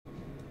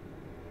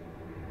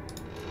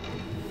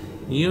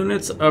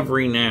Units of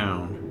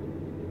renown.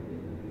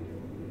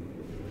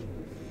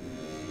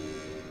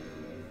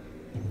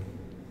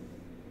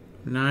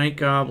 Night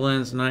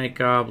goblins,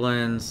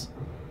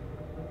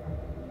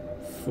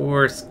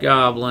 forest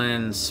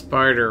goblins,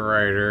 spider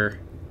rider,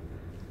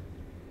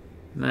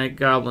 night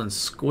goblins,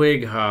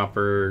 squig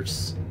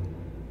hoppers.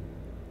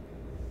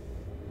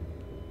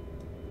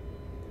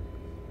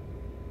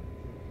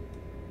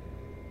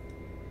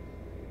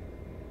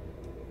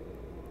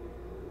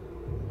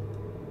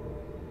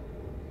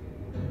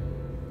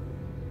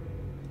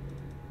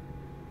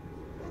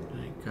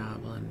 Night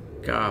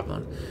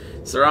goblin.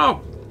 So they're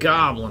all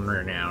goblin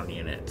renown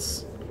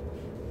units.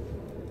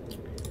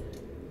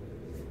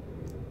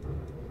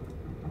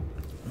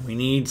 We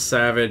need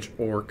savage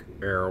orc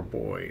arrow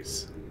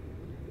boys.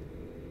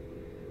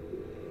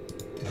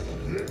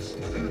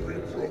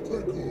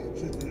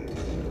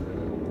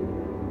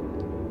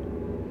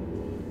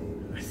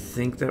 I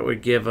think that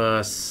would give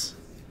us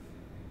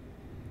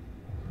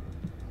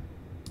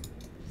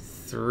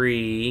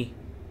 3.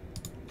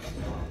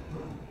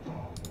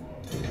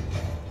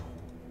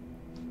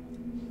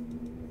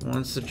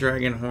 Once the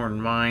Dragonhorn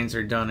mines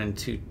are done in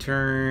 2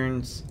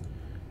 turns,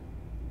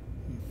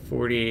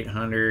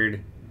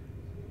 4,800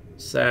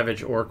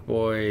 savage orc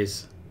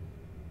boys.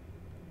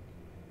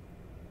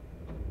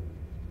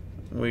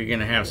 We're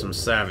gonna have some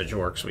savage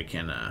orcs we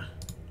can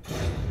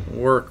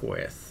work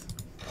with.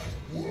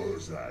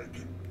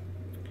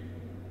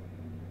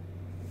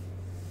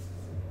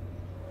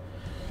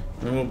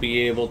 And we'll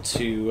be able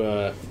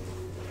to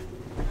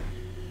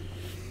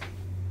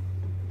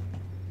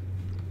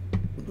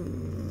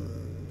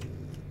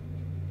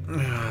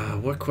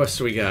what quest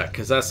do we got?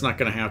 Because that's not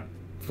going to have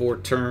 4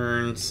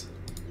 turns.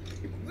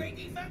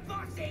 Ready for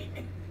bossing.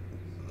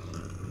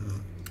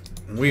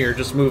 We are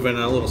just moving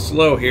a little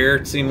slow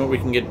here, seeing what we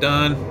can get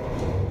done.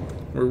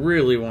 We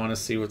really want to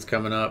see what's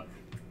coming up.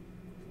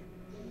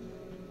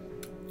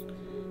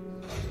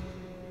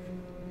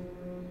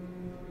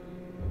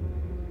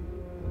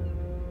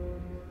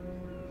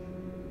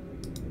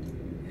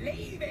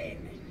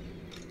 Leaving.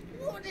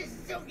 What does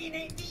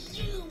zogging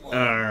do you want?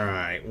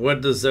 Alright,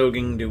 what does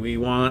zogging do we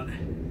want?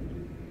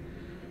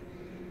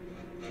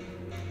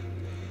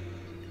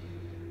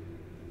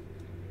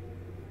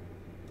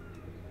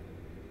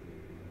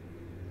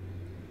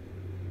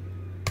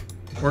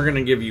 We're going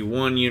to give you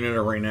 1 unit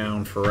of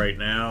renown for right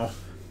now.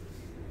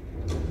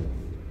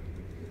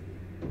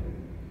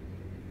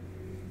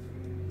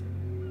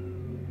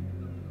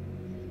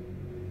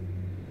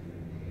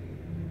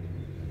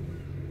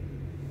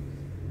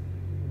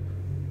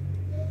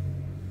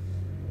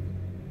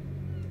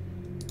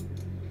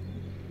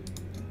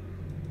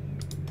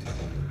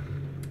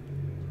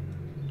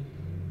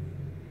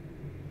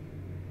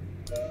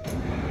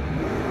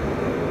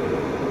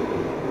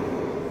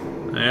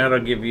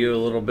 That'll give you a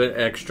little bit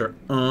extra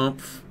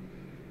oomph.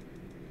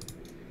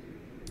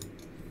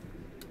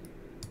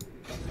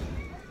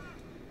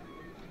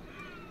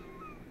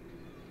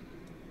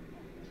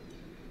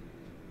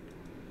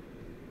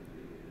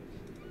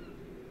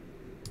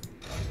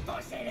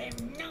 Boss of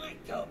them night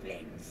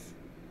goblins.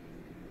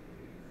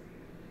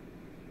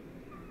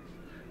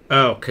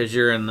 Oh, because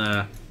you're in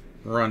the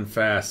run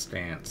fast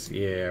stance.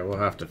 Yeah, we'll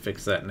have to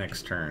fix that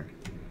next turn.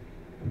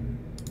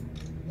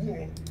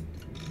 What?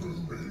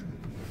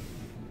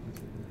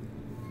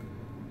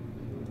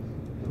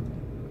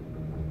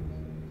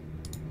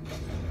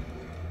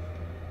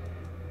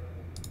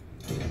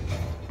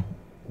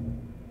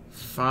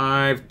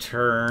 5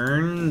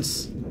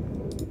 turns.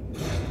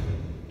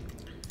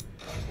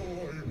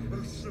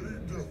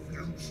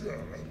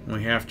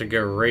 We have to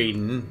go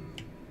raiding.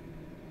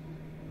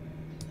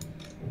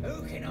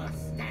 Who can I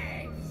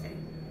stand?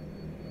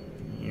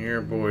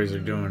 Your boys are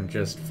doing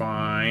just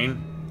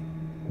fine.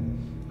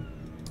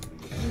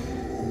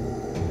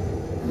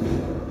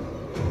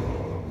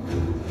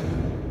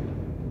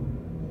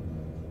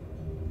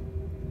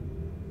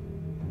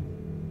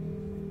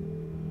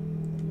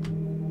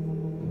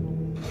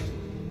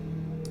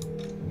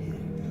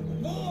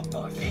 War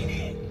boss, ain't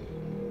it?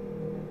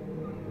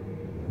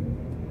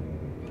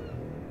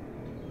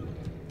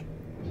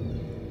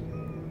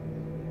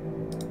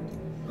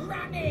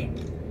 Running.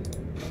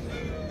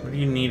 What do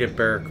you need at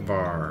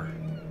Barrackvar?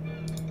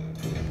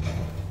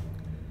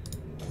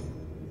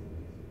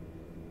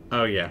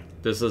 Oh yeah,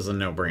 this is a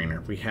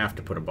no-brainer. We have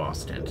to put a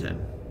boss tent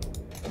in.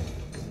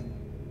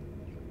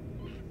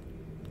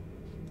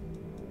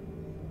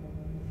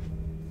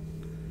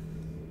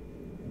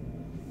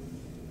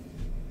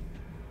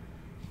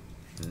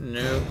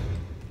 Nope.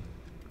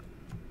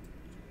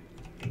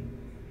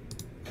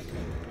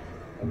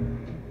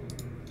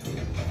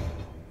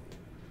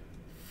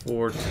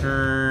 Four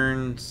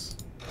turns.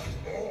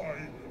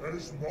 I,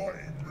 as my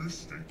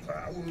mystic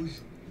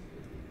powers,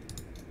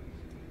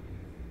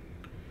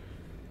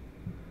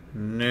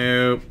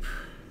 Nope.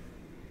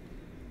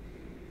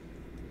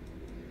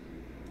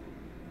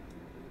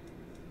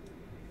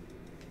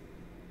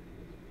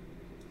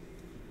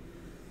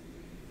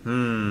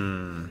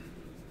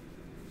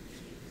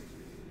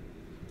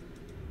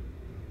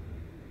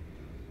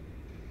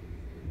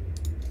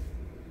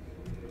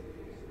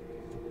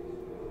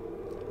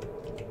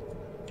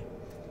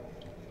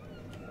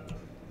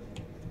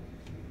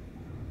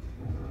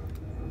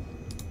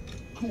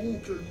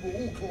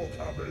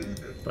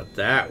 But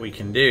that we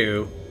can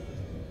do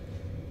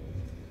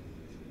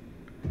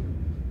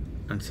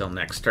until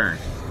next turn.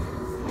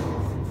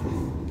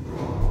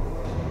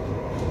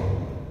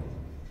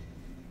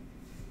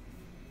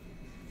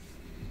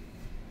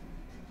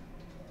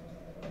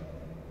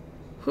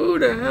 Who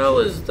the hell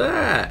is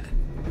that?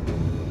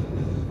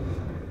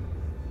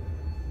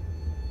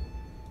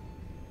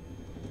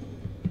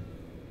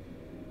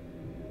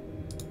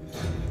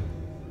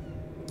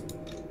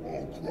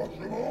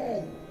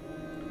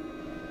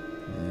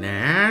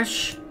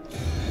 Nash?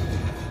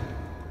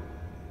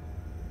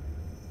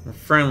 We're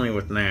friendly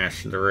with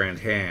Nash and the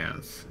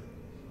Handz.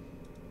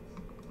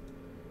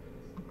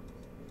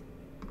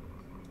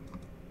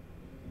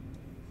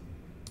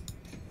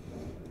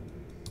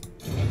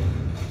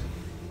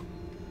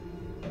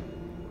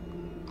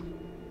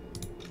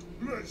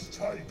 Let's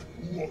take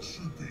what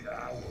should be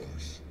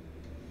ours.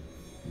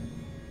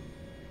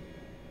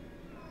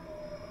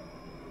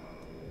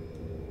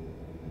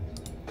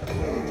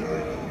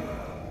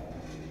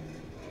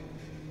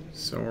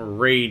 So we're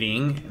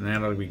raiding, and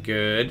that'll be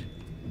good.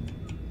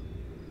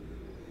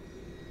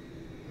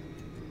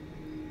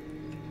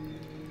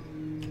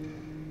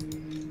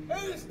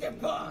 Who's the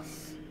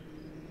boss?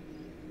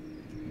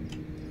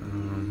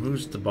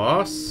 Who's the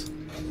boss?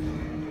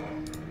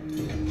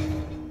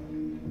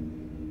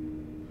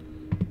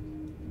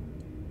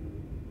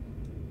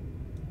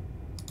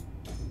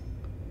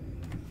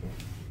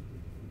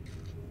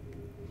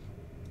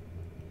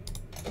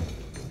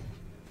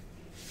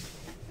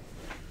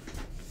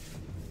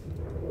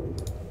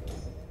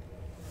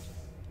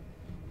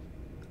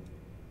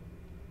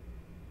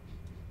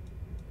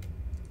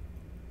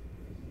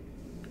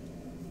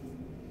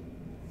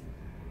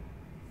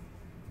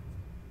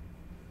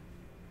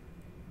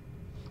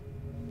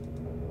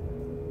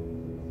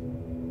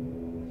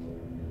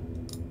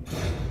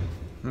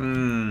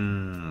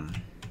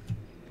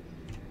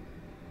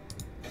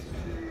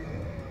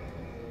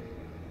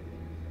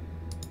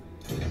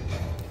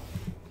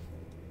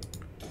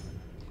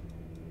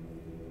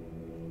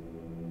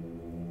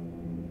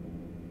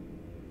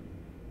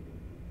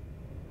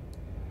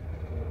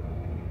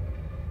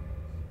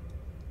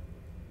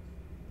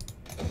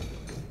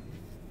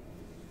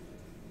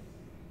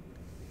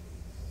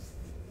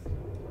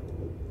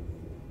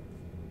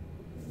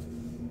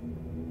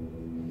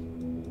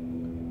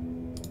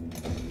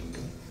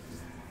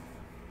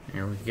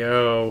 There we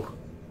go.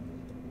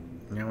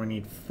 Now we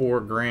need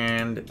 4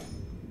 grand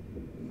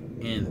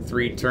in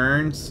 3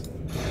 turns.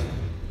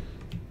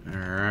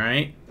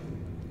 Alright.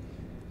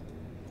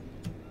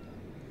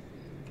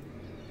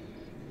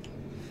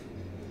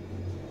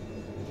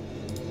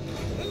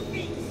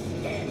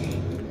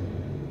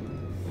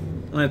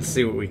 Let's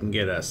see what we can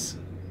get us.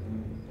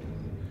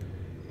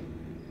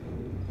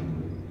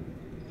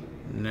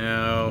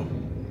 No.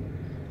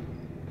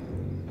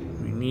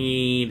 We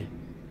need...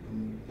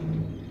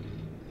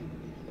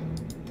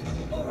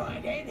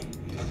 Alright then,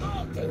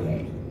 I'll do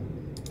it.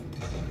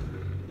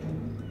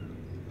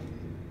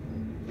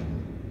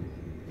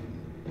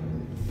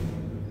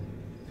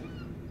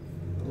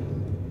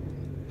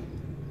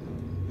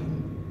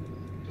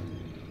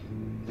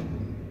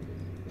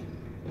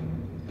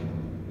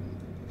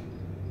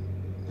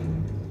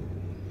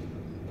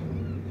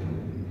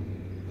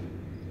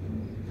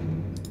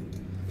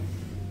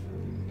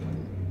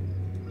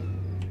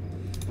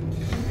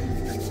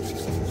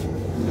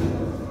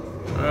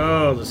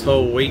 Oh, this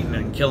whole waiting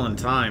and killing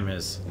time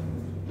is...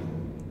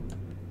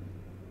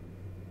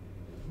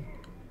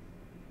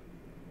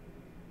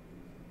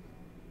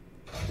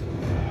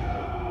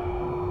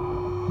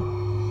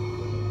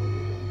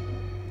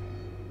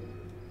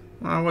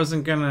 Well, I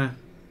wasn't gonna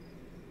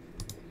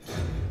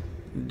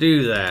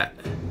do that.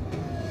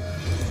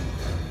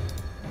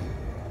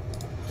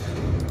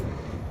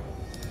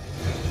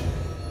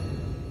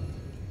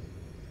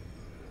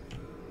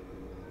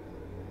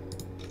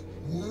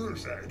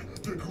 Where's that?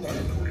 The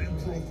great green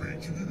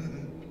prophet.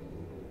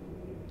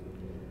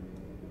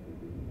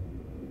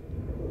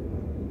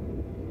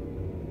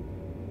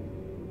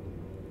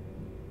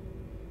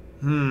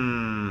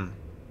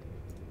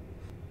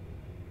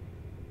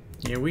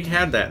 Yeah, we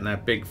had that in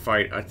that big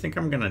fight. I think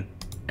I'm gonna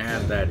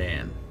add that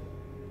in.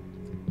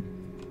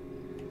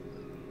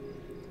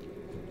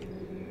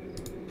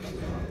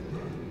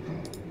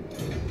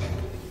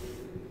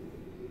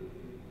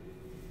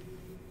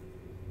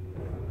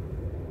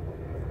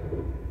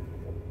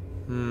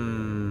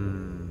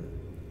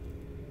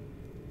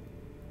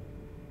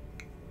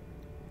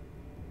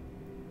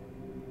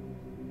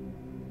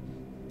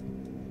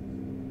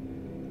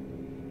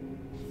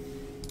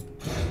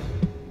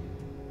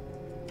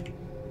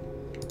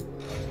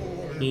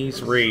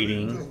 He's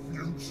raiding.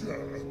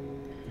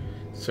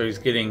 So he's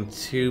getting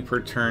 2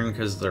 per turn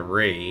because of the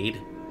raid.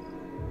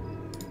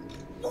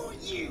 What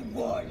you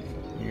want?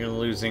 You're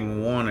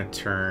losing 1 a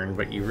turn,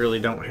 but you really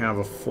don't have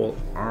a full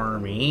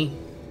army.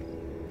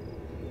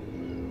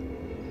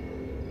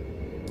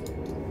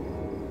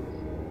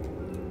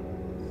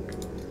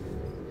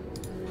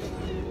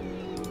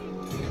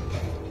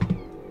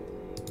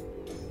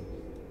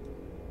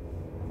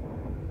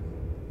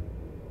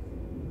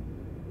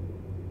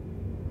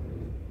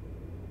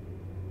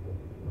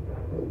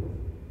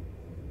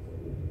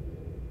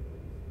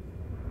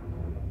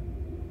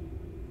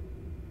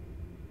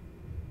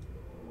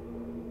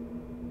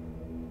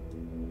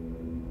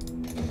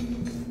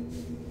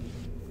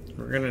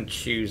 We're gonna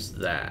choose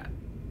that.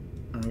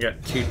 We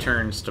got 2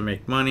 turns to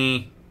make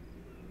money.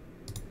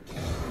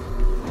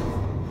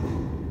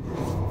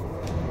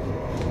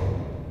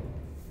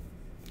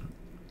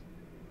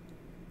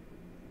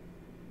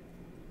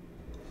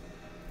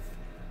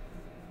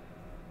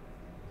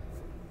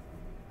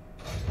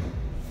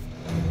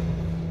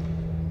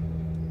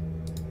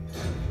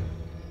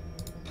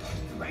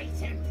 Great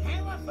and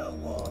powerful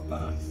war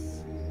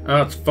boss.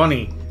 Oh, it's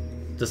funny.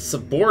 The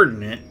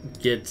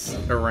subordinate gets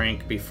a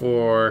rank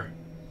before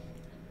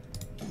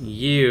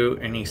you.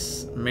 Any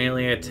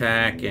melee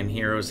attack and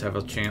heroes have a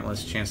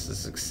less chance to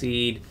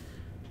succeed.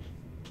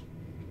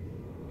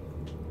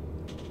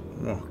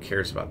 Well, who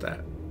cares about that?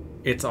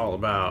 It's all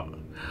about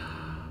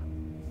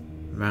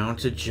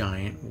mount a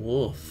giant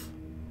wolf.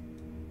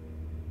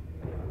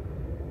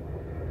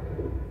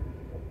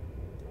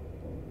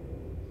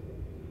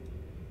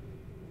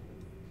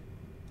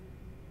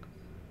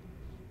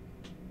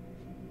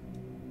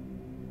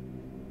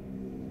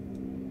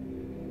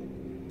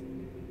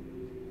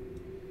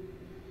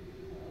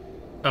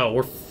 Oh,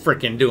 we're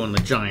freaking doing the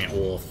giant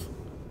wolf.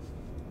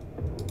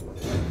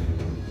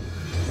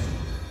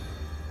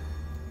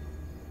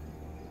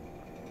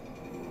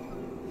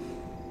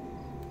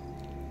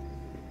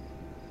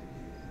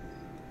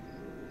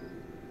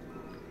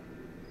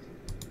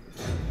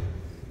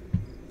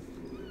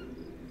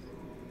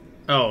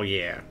 Oh,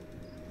 yeah.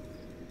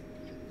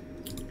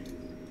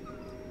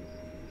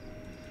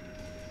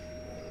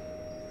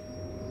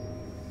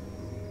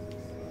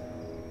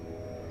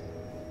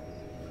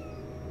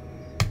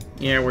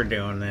 Yeah, we're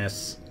doing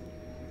this.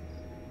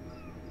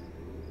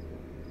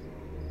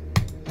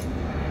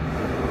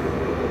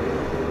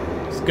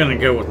 Just gonna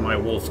go with my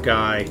wolf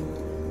guy.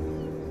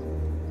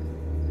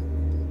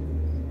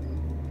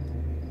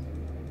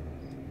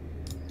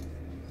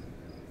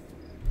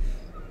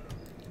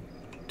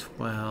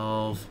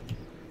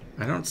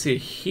 I don't see a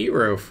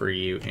hero for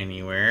you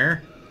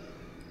anywhere.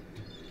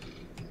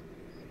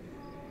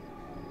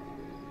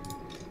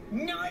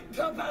 Night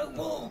Combo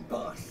War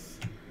Boss.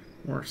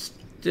 We're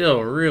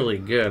still really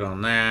good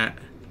on that.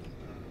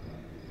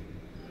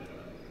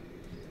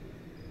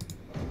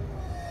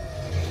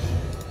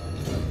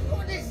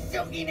 What a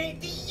sogging head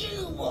do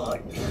you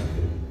want?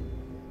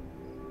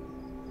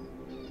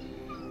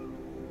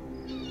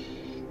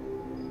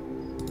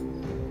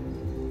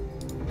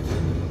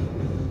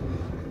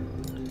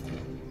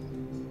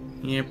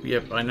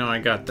 Yep, I know I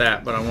got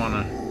that, but I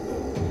wanna...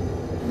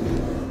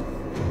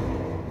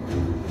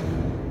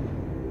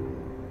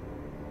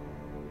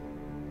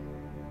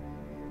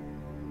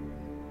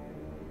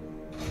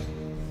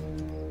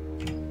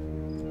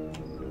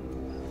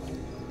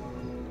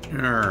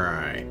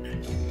 Alright.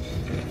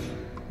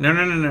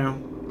 No.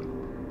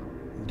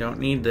 Don't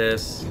need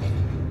this.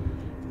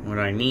 What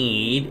I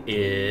need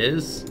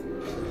is...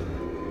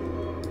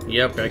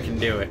 Yep, I can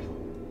do it.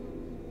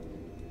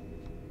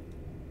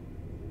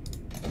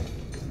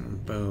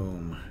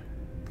 Boom.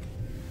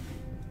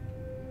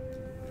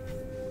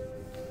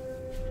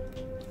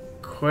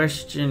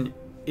 Question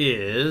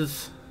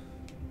is...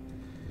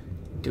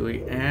 Do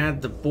we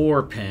add the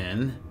boar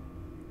pen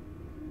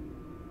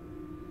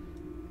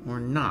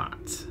or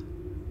not?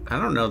 I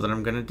don't know that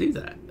I'm going to do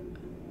that.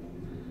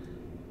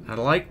 I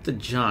like the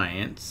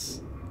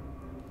giants.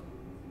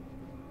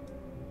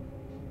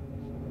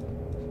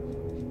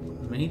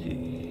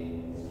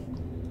 Maybe.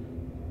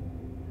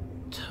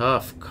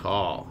 Tough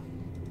call.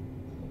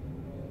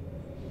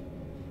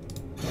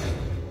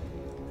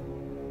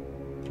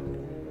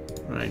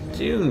 What I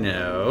do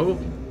know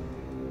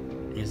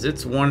is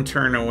it's 1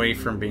 turn away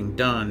from being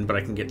done, but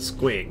I can get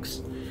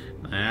squigs.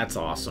 That's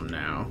awesome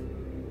now.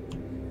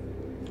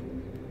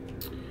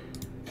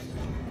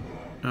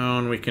 Oh,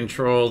 and we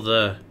control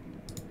the...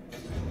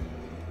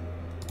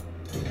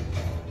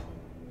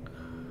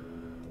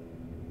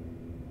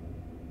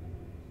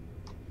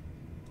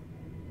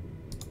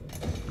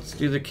 Let's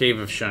do the Cave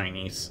of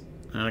Shinies.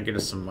 That'll get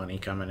us some money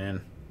coming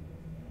in.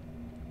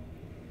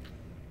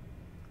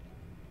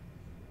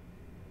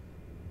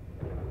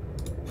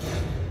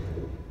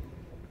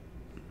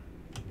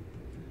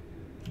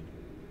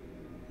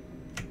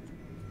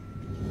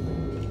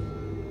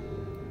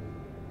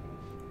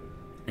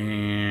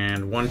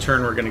 And 1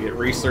 turn we're going to get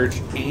research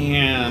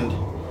and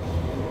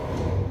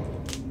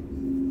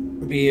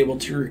be able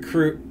to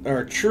recruit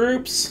our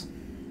troops.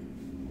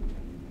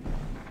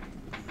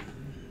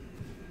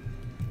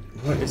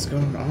 What is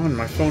going on?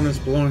 My phone is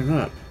blowing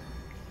up.